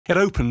It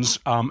opens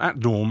at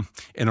dawn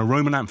in a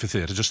Roman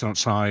amphitheatre just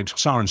outside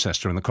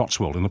Cirencester in the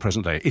Cotswold in the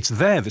present day. It's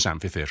there, this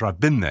amphitheatre.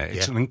 I've been there.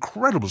 It's an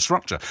incredible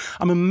structure.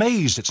 I'm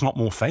amazed it's not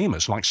more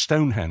famous, like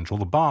Stonehenge or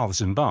the Baths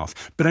in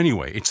Bath. But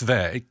anyway, it's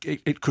there.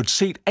 It could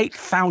seat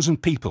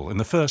 8,000 people in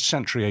the 1st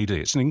century AD.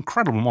 It's an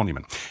incredible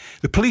monument.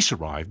 The police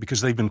arrive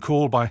because they've been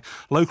called by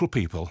local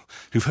people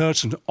who've heard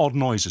some odd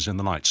noises in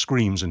the night,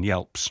 screams and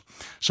yelps.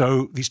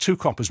 So these two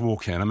coppers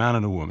walk in, a man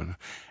and a woman,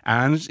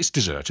 and it's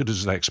deserted,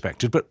 as they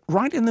expected, but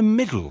right in the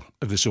middle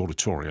of this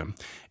auditorium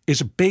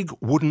is a big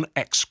wooden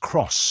X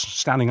cross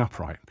standing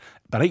upright,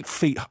 about 8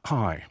 feet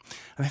high.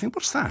 And they think,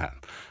 what's that?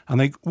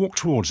 And they walk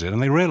towards it,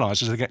 and they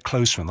realise as they get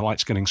closer and the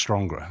light's getting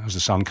stronger as the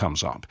sun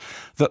comes up,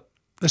 that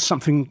there's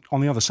something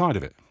on the other side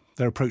of it.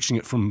 They're approaching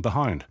it from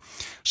behind.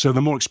 So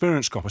the more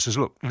experienced copper says,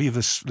 look, leave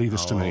this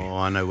to me. Oh,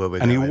 I know where we're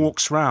going. And he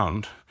walks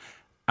round,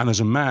 and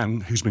there's a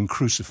man who's been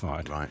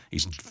crucified. Right.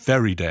 He's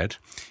very dead.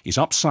 He's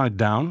upside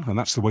down, and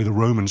that's the way the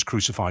Romans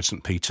crucified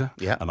St. Peter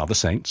and other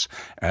saints.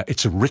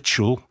 It's a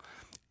ritual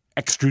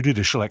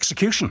extrajudicial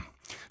execution.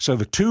 So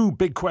the two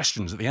big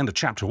questions at the end of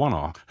chapter 1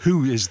 are,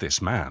 who is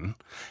this man?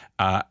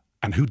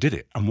 And who did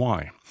it and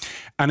why?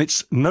 And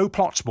it's no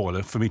plot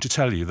spoiler for me to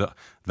tell you that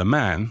the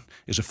man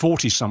is a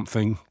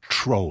 40-something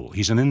troll.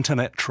 He's an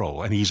internet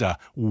troll, and he's a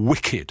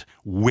wicked,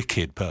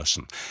 wicked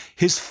person.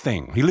 His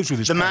thing, he lives with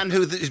his... The man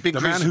who's been crucified.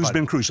 The man who's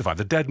been crucified,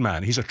 the dead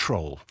man, he's a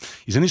troll.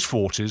 He's in his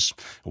 40s,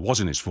 or was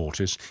in his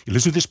 40s. He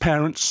lives with his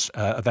parents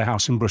at their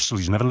house in Bristol.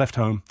 He's never left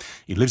home.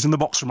 He lives in the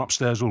box room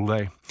upstairs all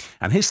day.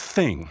 And his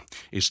thing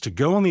is to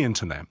go on the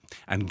internet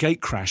and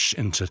gate crash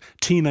into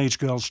teenage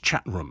girls'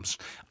 chat rooms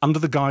under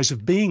the guise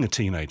of being a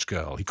teenage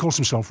girl. He calls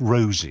himself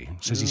Rosie,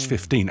 says he's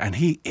 15, and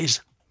he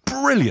is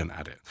brilliant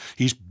at it.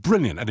 He's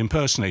brilliant at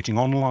impersonating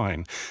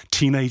online,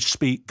 teenage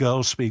speak,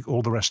 girls speak,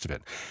 all the rest of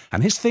it.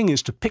 And his thing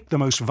is to pick the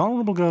most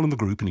vulnerable girl in the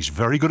group, and he's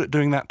very good at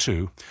doing that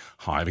too,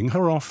 hiving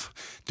her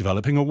off,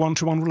 developing a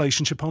one-to-one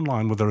relationship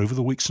online with her over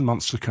the weeks and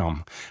months to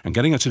come, and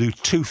getting her to do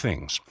two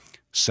things.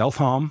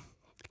 Self-harm,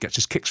 gets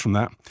his kicks from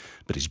that,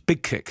 but his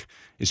big kick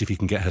is if he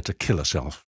can get her to kill herself.